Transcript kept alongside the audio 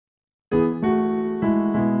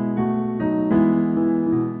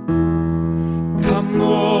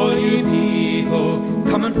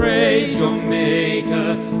praise your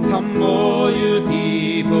Maker. Come all you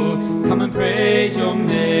people, come and praise your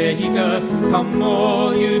Maker. Come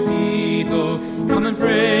all you people, come and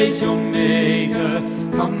praise your Maker.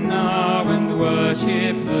 Come now and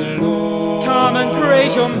worship the Lord. Come and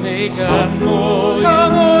praise your Maker. Come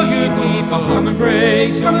all you people, come and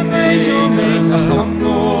praise your Maker. Come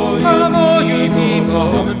all you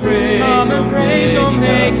people, come and praise your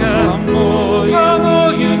Maker. Come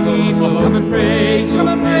all you people, come and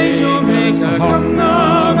praise your Maker. Come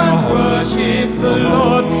now and worship the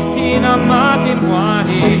Lord. Tina Martin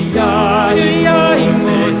Wadi, ya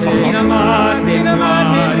Moses. Tina Martin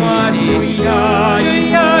Wadi, ya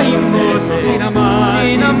Moses. Tina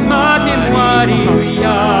Martin Wadi,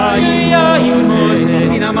 ya Moses.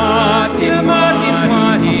 Tina Martin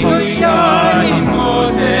Wadi, ya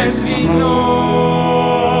Moses we know.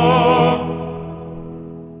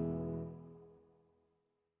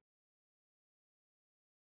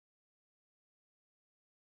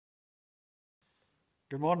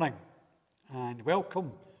 Good morning and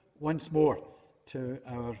welcome once more to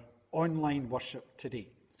our online worship today.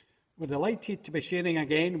 We're delighted to be sharing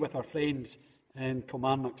again with our friends in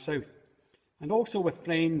Kilmarnock South and also with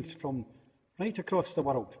friends from right across the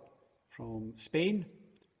world, from Spain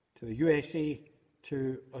to the USA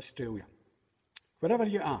to Australia. Wherever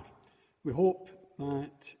you are, we hope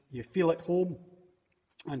that you feel at home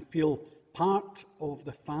and feel part of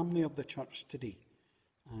the family of the church today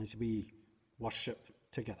as we worship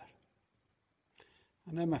together.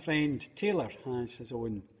 And now my friend Taylor has his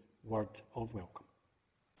own word of welcome.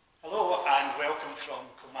 Hello and welcome from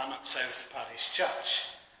Kilmarnock South Parish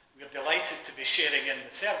Church. We're delighted to be sharing in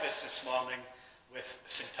the service this morning with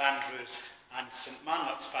St Andrews and St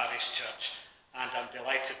Marnock's Parish Church, and I'm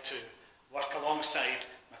delighted to work alongside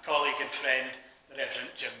my colleague and friend, the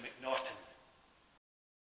Reverend Jim McNaughton.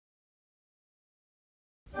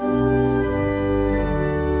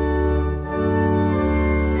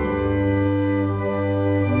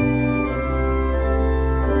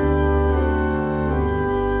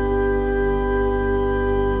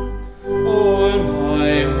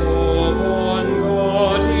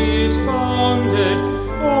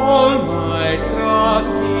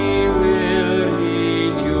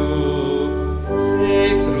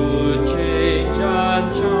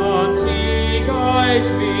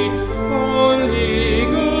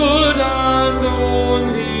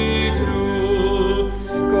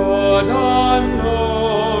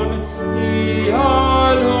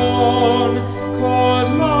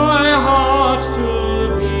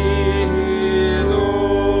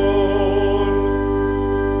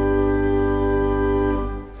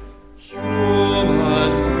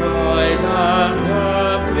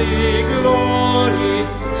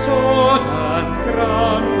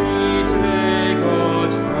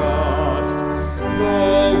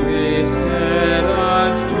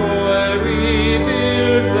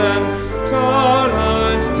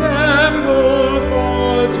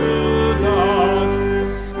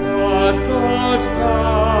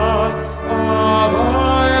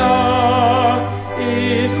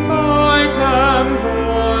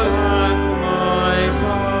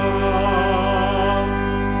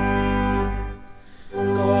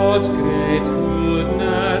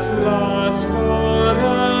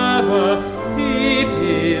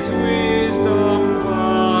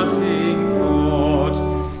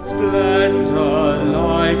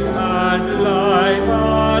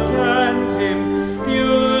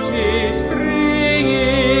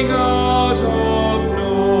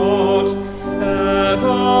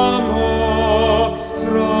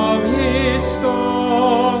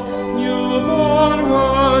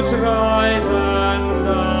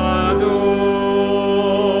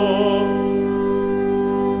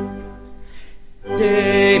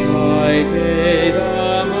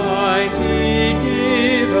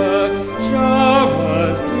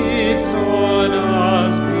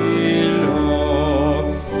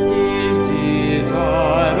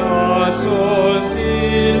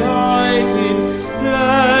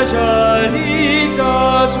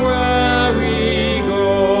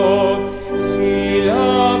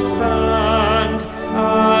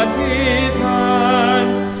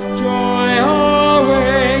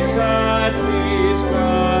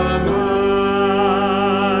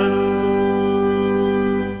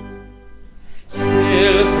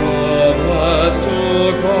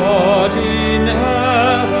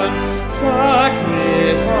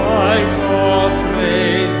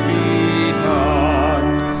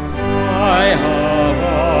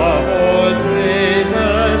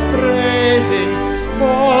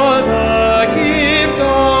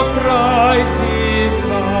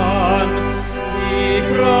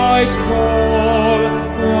 Christ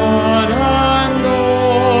call.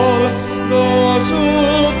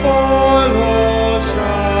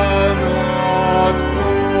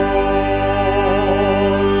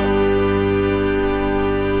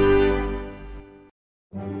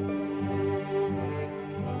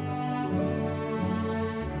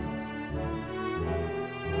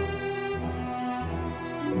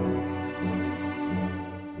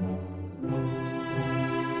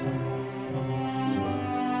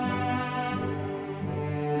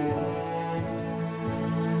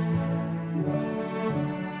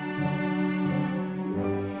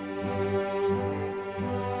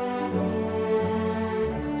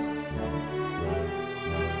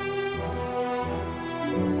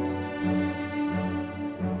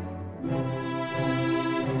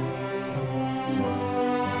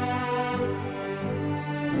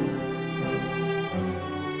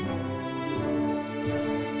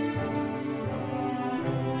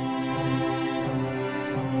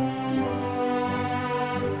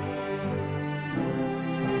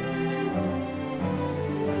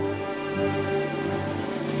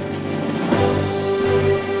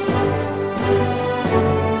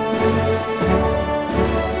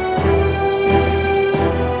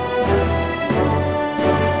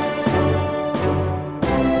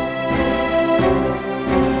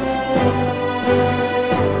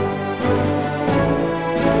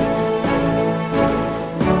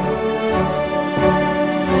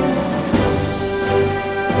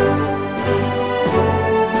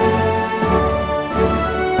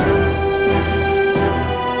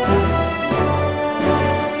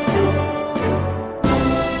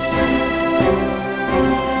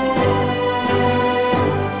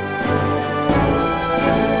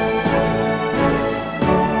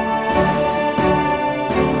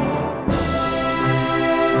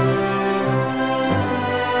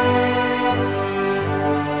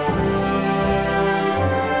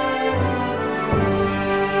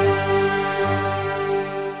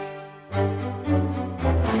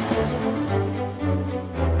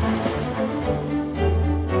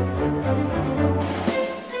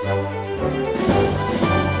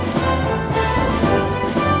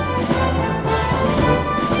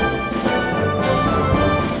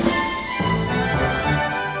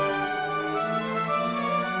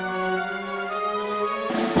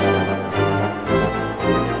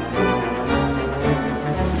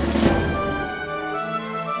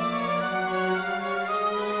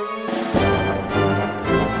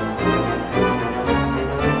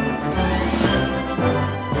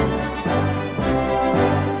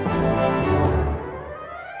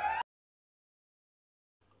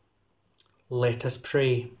 Let us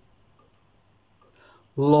pray.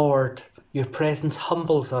 Lord, your presence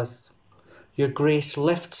humbles us, your grace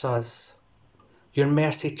lifts us, your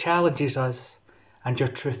mercy challenges us, and your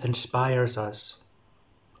truth inspires us.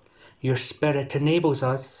 Your Spirit enables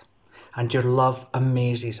us, and your love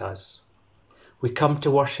amazes us. We come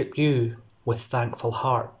to worship you with thankful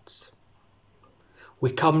hearts.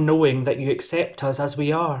 We come knowing that you accept us as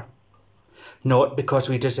we are, not because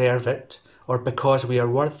we deserve it or because we are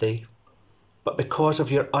worthy, but because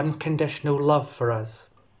of your unconditional love for us.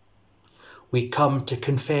 We come to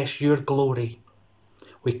confess your glory.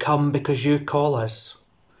 We come because you call us.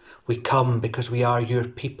 We come because we are your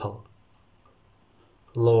people.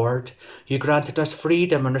 Lord, you granted us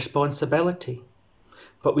freedom and responsibility,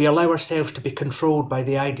 but we allow ourselves to be controlled by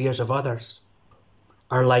the ideas of others.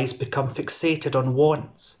 Our lives become fixated on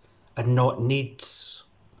wants and not needs.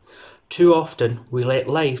 Too often we let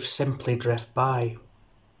life simply drift by.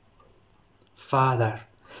 Father,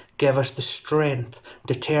 give us the strength,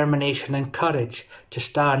 determination and courage to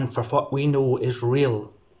stand for what we know is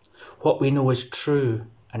real, what we know is true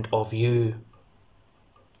and of you.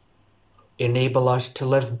 Enable us to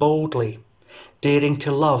live boldly, daring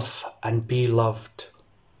to love and be loved,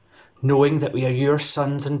 knowing that we are your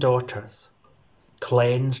sons and daughters,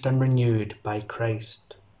 cleansed and renewed by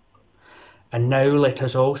Christ. And now let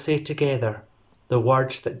us all say together the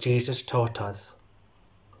words that Jesus taught us.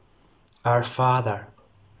 Our Father,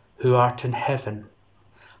 who art in heaven,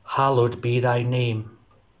 hallowed be thy name.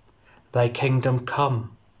 Thy kingdom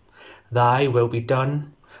come, thy will be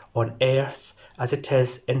done on earth as it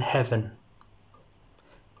is in heaven.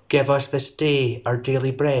 Give us this day our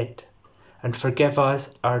daily bread, and forgive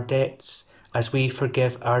us our debts as we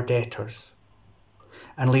forgive our debtors.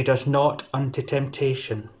 And lead us not unto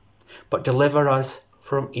temptation, but deliver us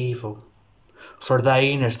from evil. For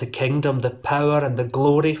thine is the kingdom, the power, and the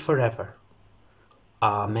glory forever.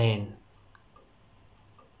 Amen.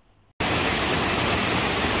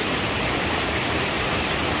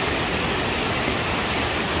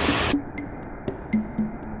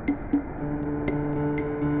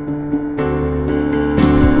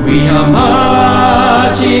 We are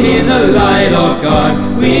marching in the light of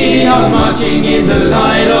God. We are marching in the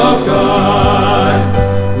light of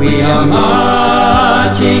God. We are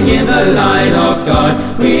marching in the light of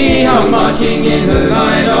God. We are marching in the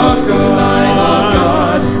light of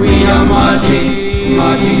God. We are marching,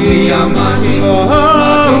 marching, we are marching.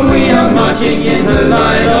 Oh, we are marching in the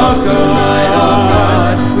light of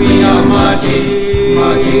God. We are marching,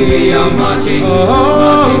 marching, we are marching.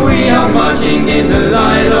 Oh, we are marching in the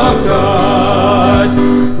light of God.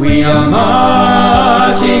 We are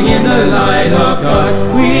marching in the light of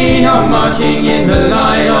God. We are marching in the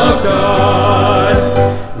light of God.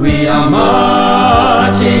 We are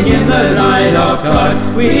marching in the light of God.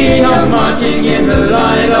 We are marching in the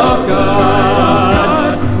light of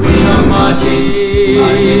God. We are marching,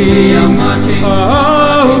 marching, we are marching.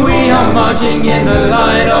 Oh, we are marching in the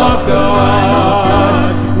light of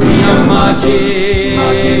God. We are marching,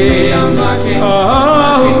 marching, we are marching.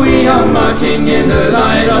 Oh, we are marching in the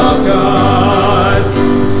light of God.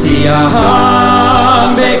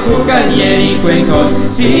 Siyahambe kukanyeni kwenkos.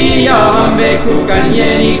 Siyahambe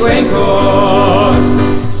kukanyeni kwenkos.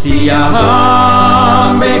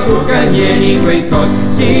 Siyahambe kukanyeni kwenkos.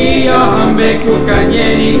 Siyahambe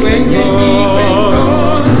kukanyeni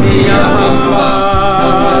kwenkos. Siyahamba,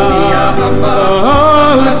 siyahamba. Oh,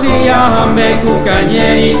 siyahambe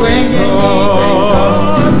kukanyeni kwenkos.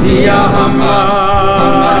 Siyahamba,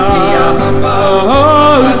 siyahamba.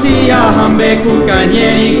 Oh, siyahambe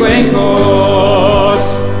kukanyeni kwenkos.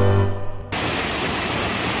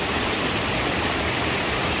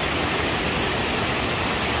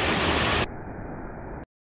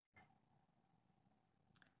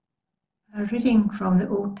 A reading from the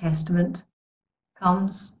Old Testament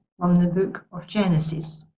comes from the book of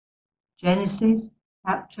Genesis. Genesis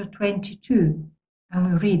chapter 22,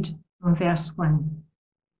 and we read from verse 1.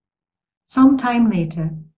 Some time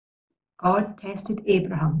later, God tested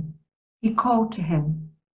Abraham. He called to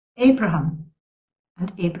him, Abraham.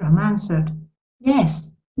 And Abraham answered,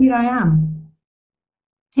 Yes, here I am.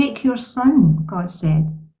 Take your son, God said,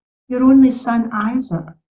 your only son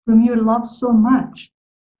Isaac, whom you love so much,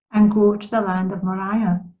 and go to the land of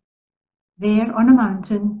Moriah. There on a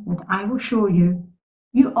mountain that I will show you,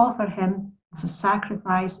 you offer him as a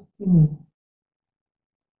sacrifice to me.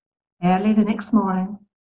 Early the next morning,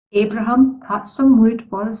 Abraham cut some wood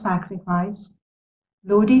for the sacrifice,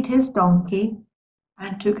 loaded his donkey,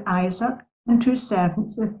 and took Isaac and 2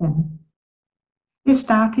 servants with him. They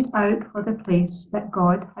started out for the place that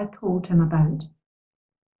God had told him about.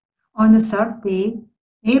 On the 3rd day,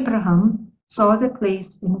 Abraham saw the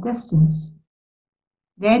place in the distance.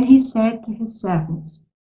 Then he said to his servants,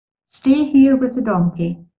 "Stay here with the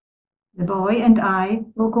donkey. The boy and I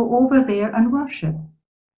will go over there and worship,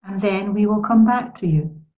 and then we will come back to you."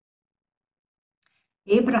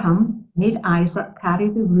 Abraham made Isaac carry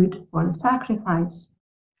the wood for the sacrifice,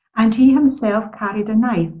 and he himself carried a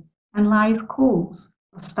knife and live coals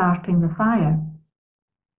for starting the fire.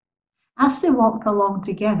 As they walked along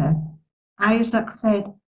together, Isaac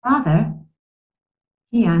said, "Father?"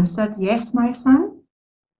 He answered, "Yes, my son."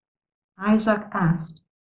 Isaac asked,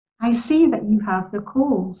 "I see that you have the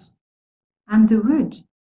coals and the wood,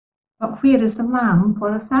 but where is the lamb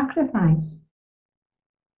for the sacrifice?"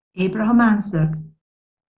 Abraham answered,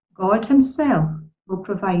 "God himself will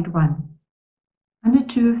provide one." And the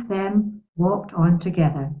two of them walked on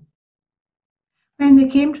together. When they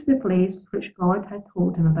came to the place which God had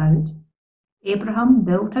told him about, Abraham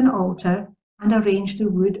built an altar and arranged the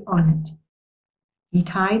wood on it. He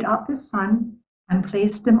tied up his son and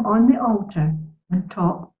placed him on the altar on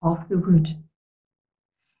top of the wood.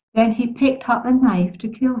 Then he picked up a knife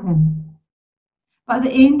to kill him. But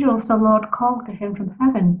the angel of the Lord called to him from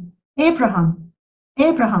heaven, "Abraham,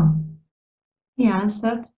 Abraham." He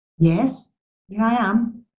answered, "Yes, here I am."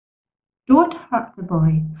 "Don't hurt the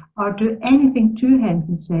boy or do anything to him,"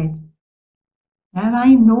 he said. "Now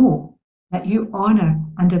I know that you honor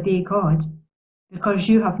and obey God, because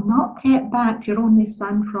you have not kept back your only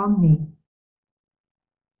son from me."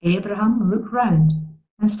 Abraham looked round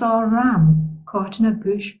and saw a ram caught in a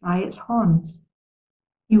bush by its horns.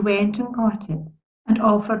 He went and got it and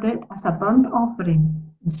offered it as a burnt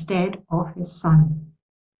offering instead of his son.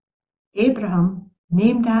 Abraham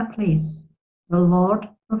named that place, "The Lord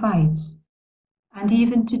Provides." And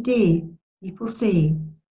even today, people say,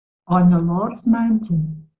 "On the Lord's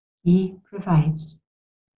mountain, he provides."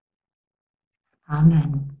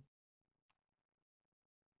 Amen.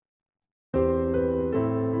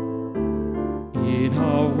 In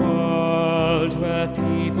a world where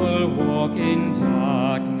people walk in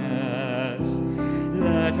darkness,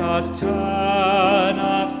 let us turn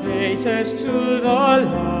our faces to the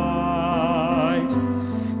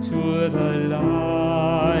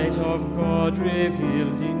light of God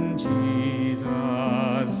revealed in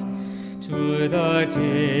Jesus, to the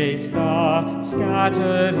day star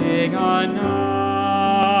scattering a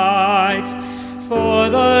night. For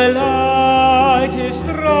the light is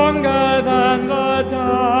stronger than the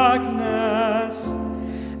darkness,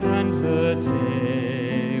 and the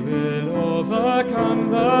day will overcome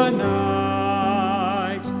the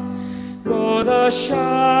night. Though the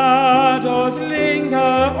shadows linger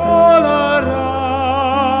all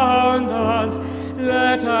around us,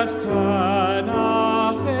 let us turn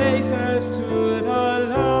our faces to the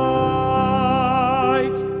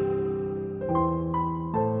light.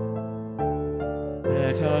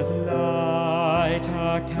 Let us light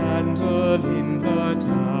our candle in the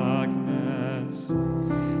darkness,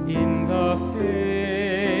 in the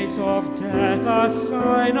face of death a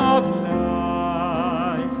sign of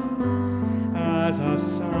life, as a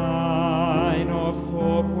sign of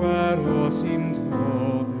hope where all seemed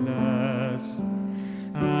hopeless,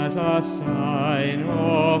 as a sign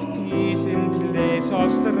of peace in place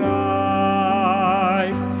of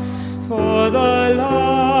strife. For the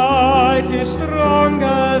light is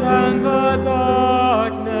stronger than the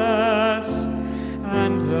darkness,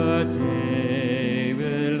 and the day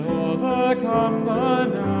will overcome the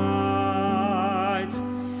night.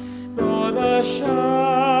 Though the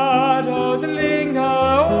shadows linger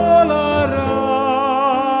all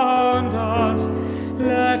around us,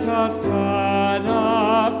 let us turn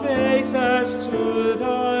our faces to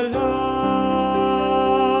the light.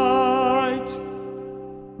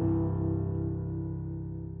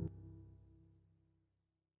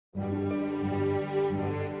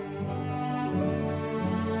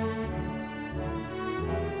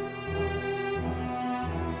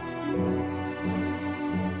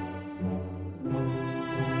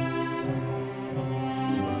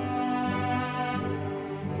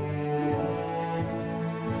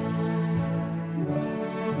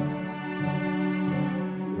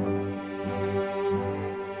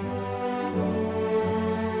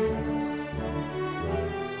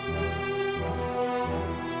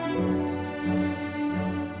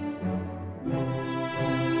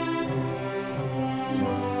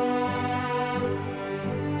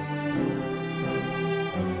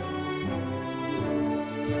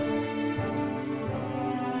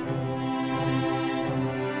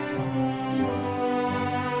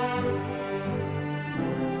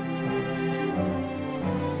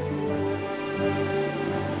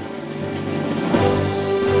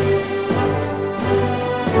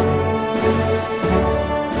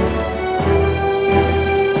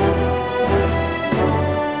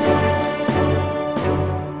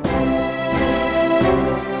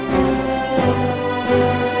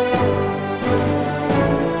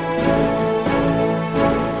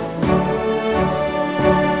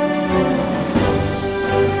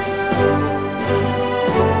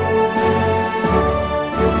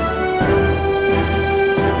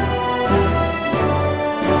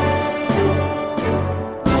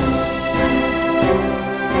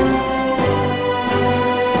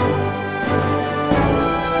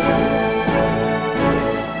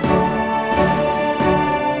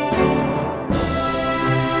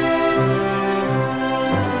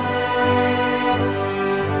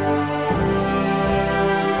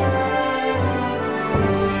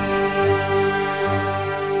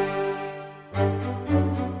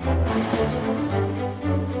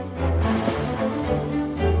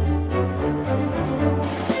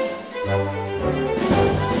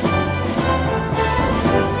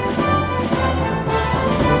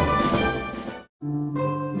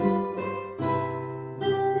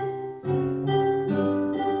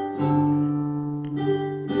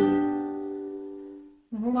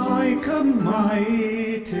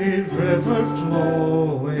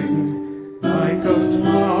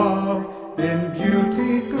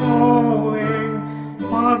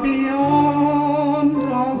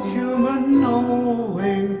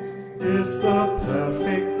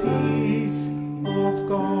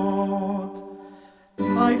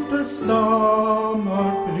 like the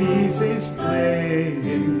summer breezes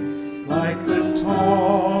playing, like the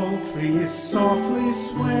tall trees softly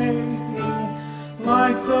swaying,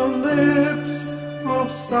 like the lips of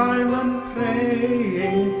silent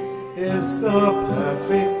praying, is the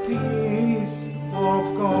perfect peace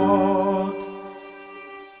of God.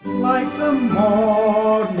 Like the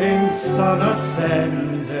morning sun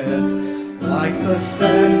ascended, like the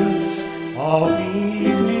scents of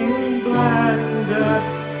evening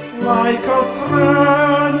blended, like a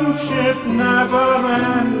friendship never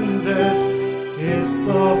ended, is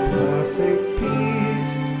the perfect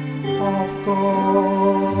peace of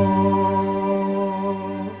God.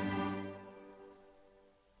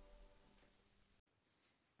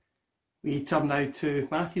 We turn now to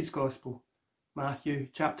Matthew's Gospel, Matthew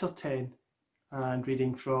chapter 10, and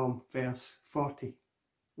reading from verse 40.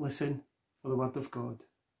 Listen for the word of God.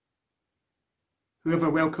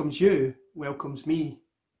 Whoever welcomes you welcomes me,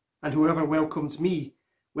 and whoever welcomes me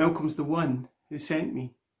welcomes the one who sent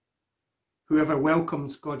me. Whoever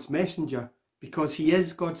welcomes God's messenger because he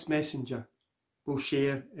is God's messenger will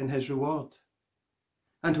share in his reward.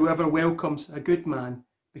 And whoever welcomes a good man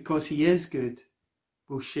because he is good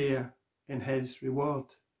will share in his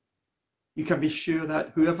reward. You can be sure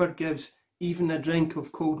that whoever gives even a drink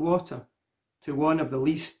of cold water to one of the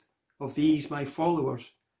least of these my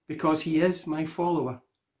followers, because he is my follower,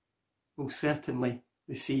 will certainly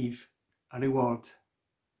receive a reward.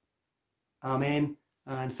 Amen,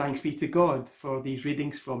 and thanks be to God for these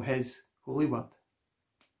readings from his holy word.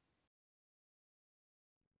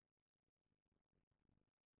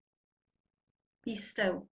 Be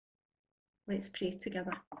still. Let's pray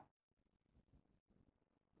together.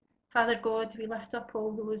 Father God, we lift up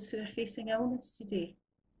all those who are facing illness today.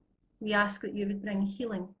 We ask that you would bring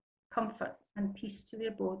healing, comfort and peace to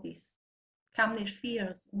their bodies, calm their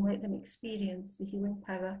fears and let them experience the healing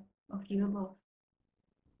power of your love.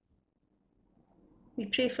 We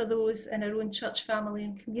pray for those in our own church family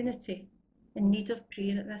and community in need of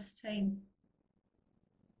prayer at this time.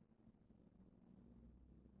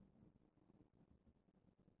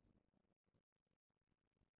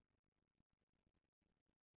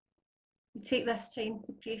 We take this time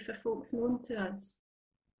to pray for folks known to us.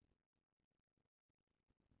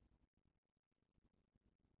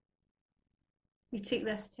 We take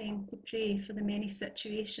this time to pray for the many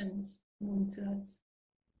situations known to us.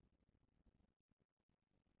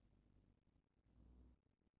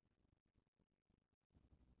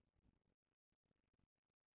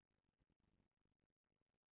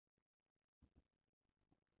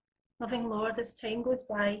 Loving Lord, as time goes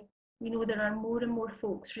by, we know there are more and more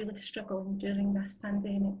folks really struggling during this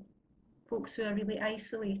pandemic. Folks who are really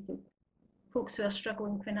isolated, folks who are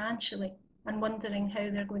struggling financially and wondering how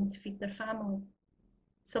they're going to feed their family.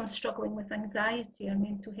 Some struggling with anxiety or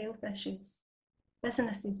mental health issues.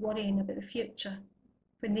 Businesses worrying about the future,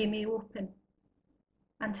 when they may open,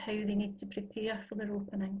 and how they need to prepare for their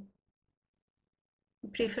opening. We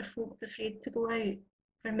pray for folks afraid to go out,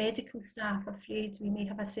 for medical staff afraid we may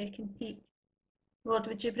have a second peak. Lord,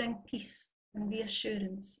 would you bring peace and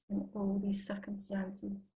reassurance in all these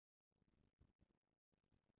circumstances?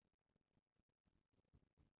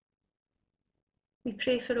 We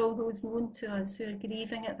pray for all those known to us who are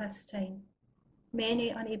grieving at this time, many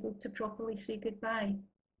unable to properly say goodbye,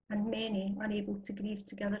 and many unable to grieve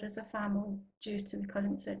together as a family due to the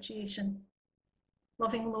current situation.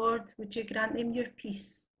 Loving Lord, would you grant them your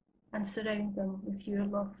peace and surround them with your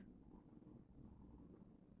love?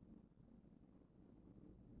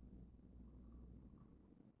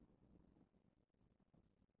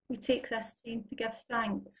 We take this time to give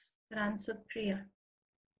thanks for answered prayer.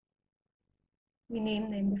 We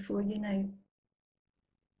name them before you now.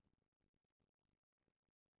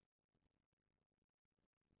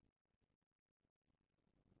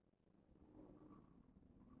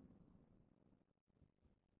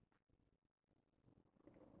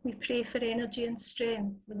 We pray for energy and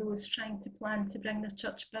strength for those trying to plan to bring their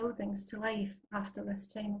church buildings to life after this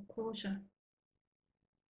time of closure.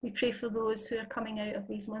 We pray for those who are coming out of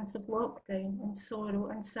these months of lockdown in sorrow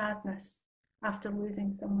and sadness after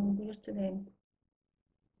losing someone dear to them.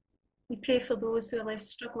 We pray for those who are left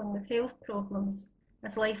struggling with health problems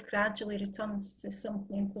as life gradually returns to some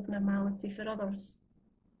sense of normality for others.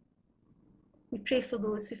 We pray for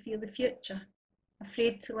those who fear the future,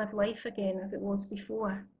 afraid to live life again as it was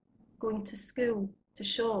before, going to school, to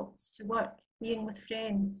shops, to work, being with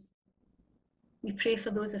friends. We pray for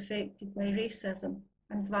those affected by racism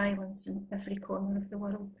and violence in every corner of the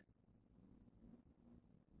world.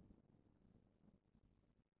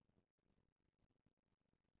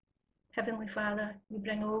 Heavenly Father, we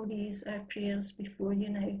bring all these our prayers before you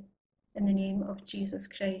now, in the name of Jesus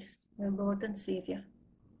Christ, our Lord and Saviour.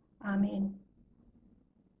 Amen.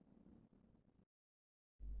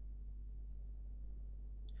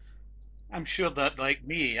 I'm sure that, like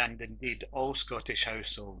me, and indeed all Scottish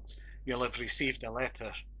households, you'll have received a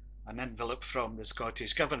letter, an envelope from the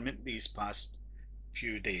Scottish Government these past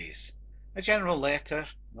few days. A general letter,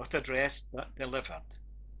 not addressed but delivered,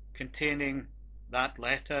 containing that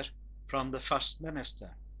letter from the First Minister.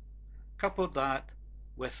 Coupled that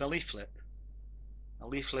with a leaflet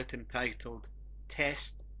entitled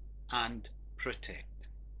Test and Protect.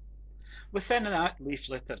 Within that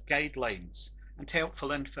leaflet are guidelines and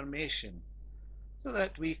helpful information so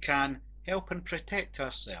that we can help and protect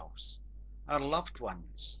ourselves, our loved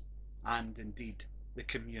ones, and indeed the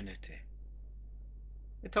community.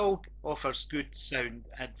 It all offers good, sound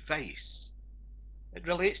advice. It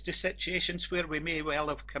relates to situations where we may well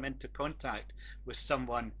have come into contact with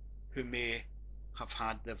someone who may have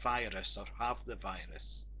had the virus or have the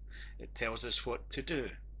virus. It tells us what to do.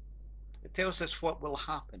 It tells us what will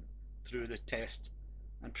happen through the Test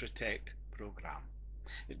and Protect programme.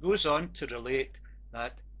 It goes on to relate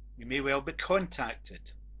that you may well be contacted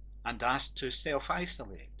and asked to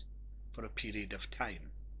self-isolate for a period of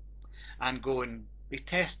time and go and be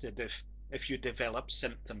tested if you develop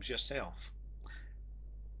symptoms yourself.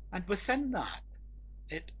 And within that,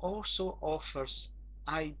 it also offers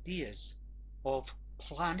ideas of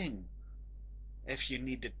planning if you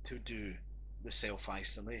needed to do the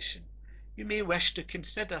self-isolation. You may wish to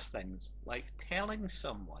consider things like telling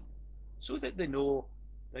someone so that they know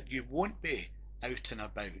that you won't be out and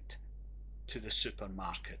about to the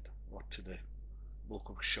supermarket or to the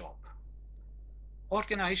local shop.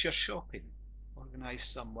 Organise your shopping. Organise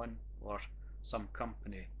someone or some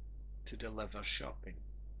company to deliver shopping.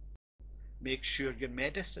 Make sure your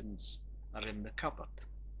medicines are in the cupboard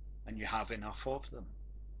and you have enough of them.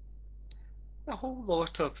 A whole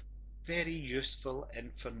lot of very useful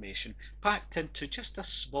information packed into just a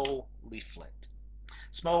small leaflet.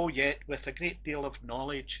 Small, yet with a great deal of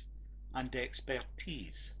knowledge and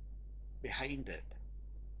expertise behind it.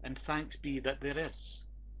 And thanks be that there is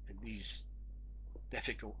in these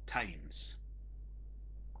difficult times.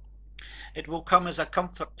 It will come as a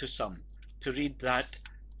comfort to some to read that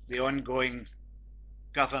the ongoing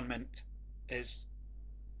government is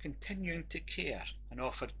continuing to care and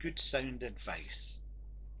offer good sound advice.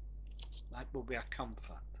 That will be a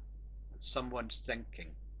comfort that someone's thinking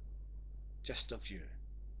just of you.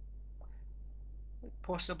 It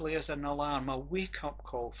possibly is an alarm, a wake-up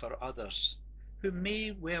call for others who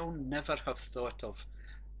may well never have thought of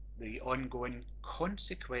the ongoing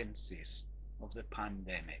consequences of the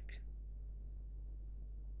pandemic.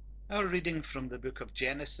 Our reading from the book of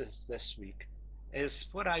Genesis this week is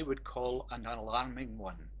what I would call an alarming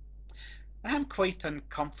one. I am quite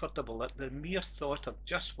uncomfortable at the mere thought of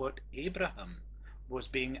just what Abraham was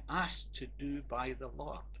being asked to do by the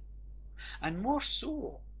Lord, and more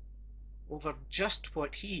so over just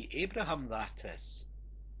what he, Abraham that is,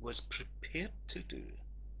 was prepared to do.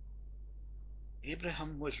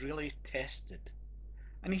 Abraham was really tested,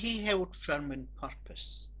 and he held firm in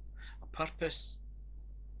purpose, a purpose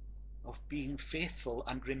of being faithful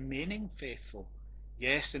and remaining faithful,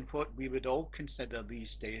 yes, in what we would all consider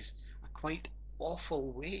these days a quite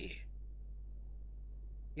awful way.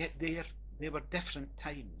 Yet they were different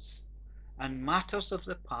times, and matters of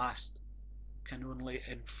the past can only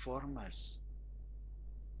inform us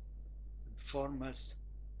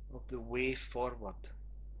of the way forward.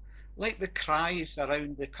 Like the cries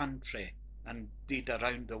around the country and indeed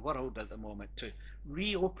around the world at the moment to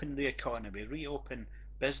reopen the economy, reopen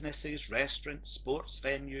businesses, restaurants, sports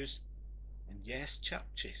venues, and yes,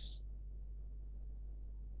 churches.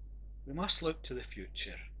 We must look to the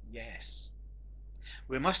future, yes.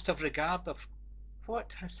 We must have regard of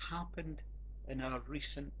what has happened in our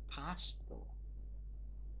recent past, though.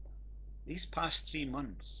 These past 3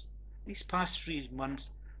 months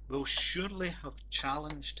will surely have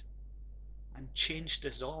challenged and changed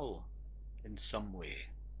us all in some way.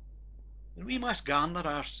 And we must gather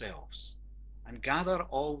ourselves and gather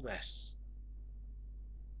all this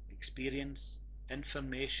experience,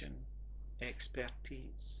 information,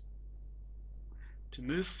 expertise to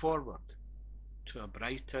move forward to a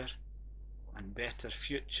brighter and better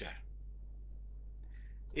future.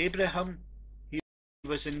 Abraham, he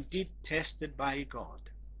was indeed tested by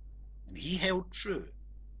God, and he held true.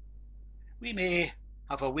 We may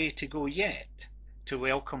have a way to go yet to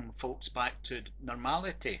welcome folks back to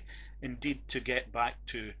normality, indeed to get back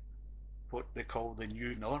to what they call the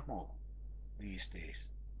new normal these days.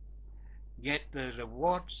 Yet the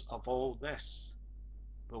rewards of all this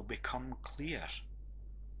will become clear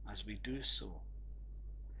as we do so.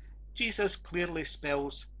 Jesus clearly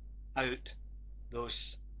spells out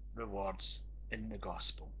those rewards in the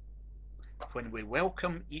gospel. When we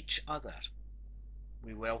welcome each other,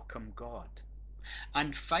 we welcome God,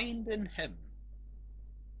 and find in him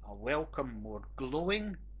a welcome more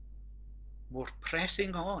glowing, more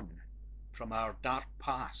pressing on from our dark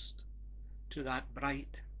past to that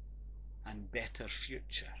bright and better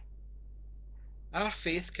future. Our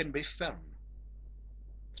faith can be firm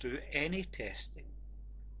through any testing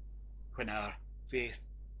when our faith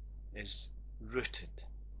is rooted,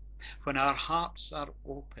 when our hearts are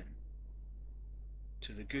open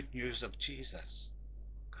to the good news of Jesus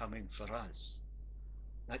coming for us,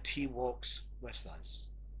 that he walks with us,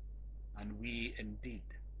 and we indeed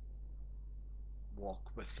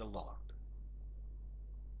walk with the Lord.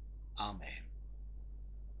 Amen.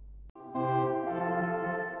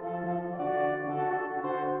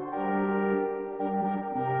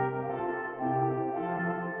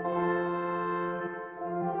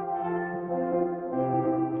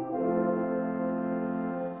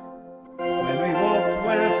 When we walk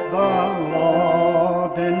with the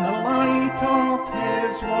Lord in the light of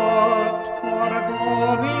his word, what a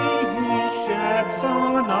glory he sheds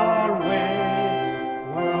on our way.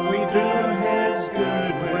 While we do his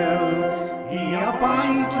good will, he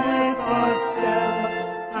abides with us still,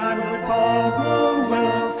 and with all who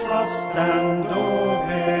will trust and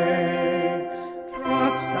obey.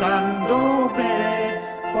 Trust and obey,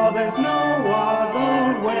 for there's no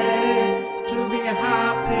other way to be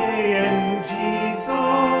happy in Jesus,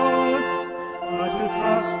 but to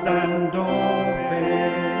trust and obey.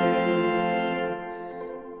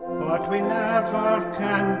 But we never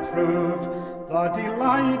can prove the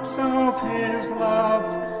delights of his love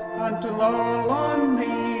until all on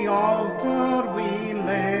the altar we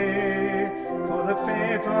lay. For the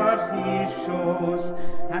favour he shows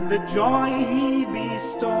and the joy he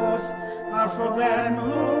bestows are for them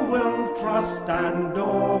who will trust and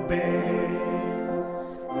obey.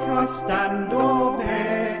 Trust and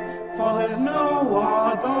obey, for there's no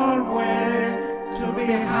other way to be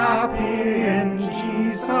happy in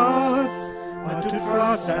Jesus, but to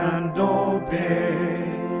trust and obey.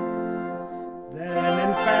 Then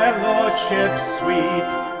in fellowship sweet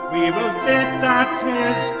we will sit at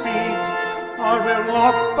his feet, or we'll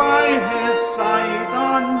walk by his side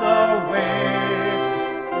on the way.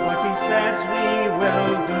 What he says we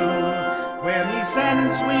will do, where he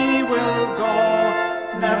sends we will go.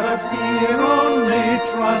 Never fear, only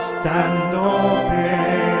trust and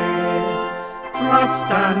obey. Trust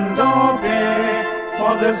and obey,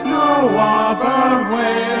 for there's no other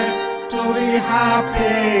way to be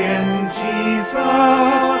happy in Jesus,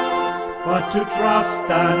 but to trust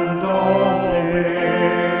and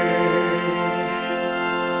obey.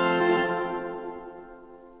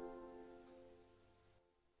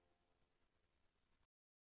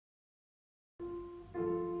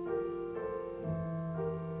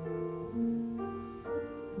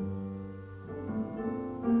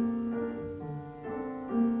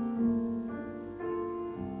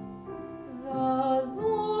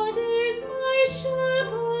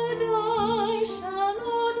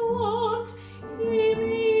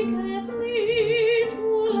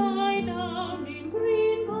 To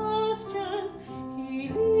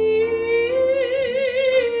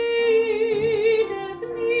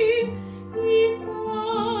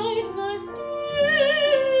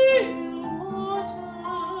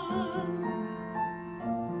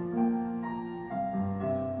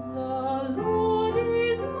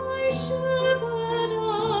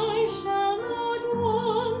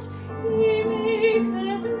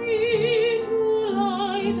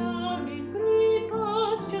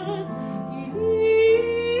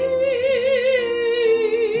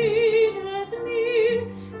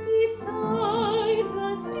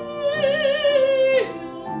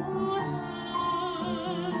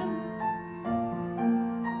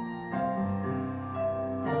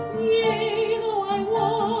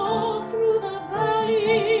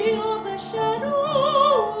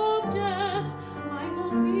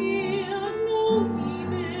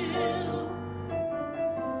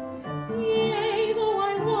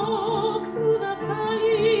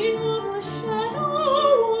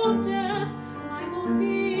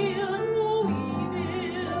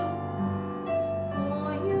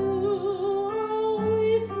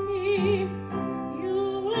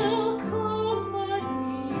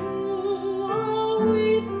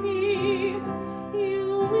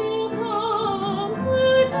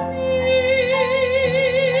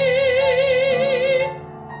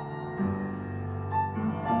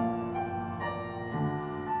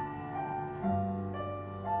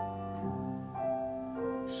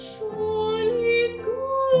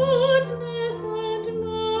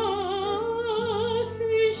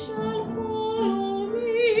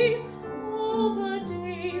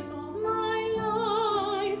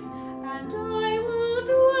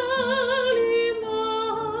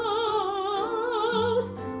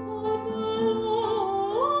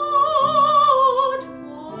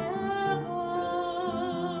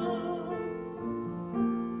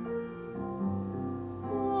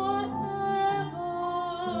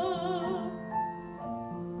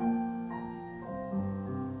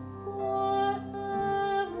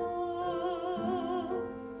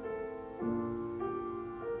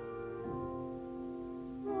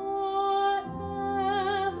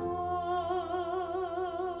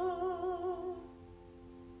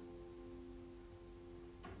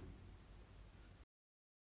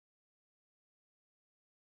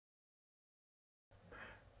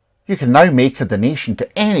You can now make a donation to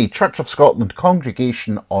any Church of Scotland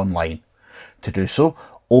congregation online. To do so,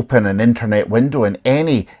 open an internet window in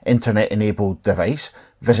any internet-enabled device,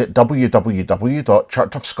 visit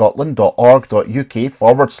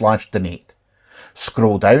www.churchofscotland.org.uk/donate.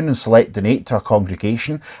 Scroll down and select Donate to a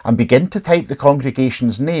congregation and begin to type the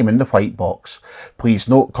congregation's name in the white box. Please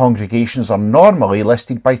note congregations are normally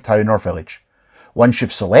listed by town or village. Once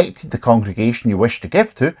you've selected the congregation you wish to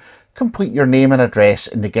give to, complete your name and address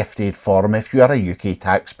in the gift aid form if you are a UK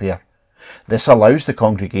taxpayer. This allows the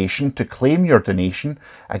congregation to claim your donation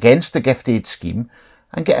against the gift aid scheme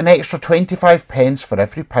and get an extra 25 pence for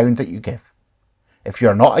every £1 that you give. If you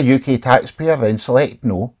are not a UK taxpayer, then select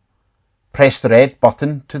No. Press the red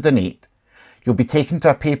button to donate. You'll be taken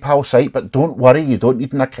to a PayPal site, but don't worry, you don't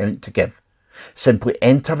need an account to give. Simply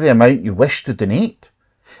enter the amount you wish to donate.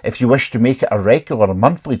 If you wish to make it a regular or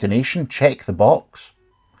monthly donation, check the box.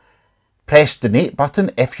 Press Donate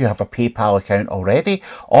button if you have a PayPal account already,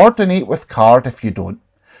 or donate with card if you don't.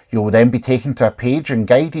 You will then be taken to a page and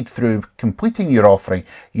guided through completing your offering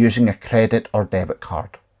using a credit or debit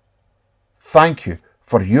card. Thank you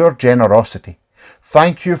for your generosity.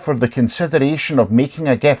 Thank you for the consideration of making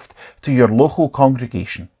a gift to your local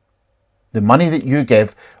congregation. The money that you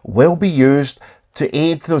give will be used to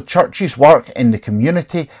aid the church's work in the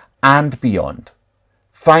community and beyond.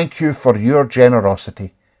 Thank you for your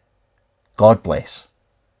generosity. God bless.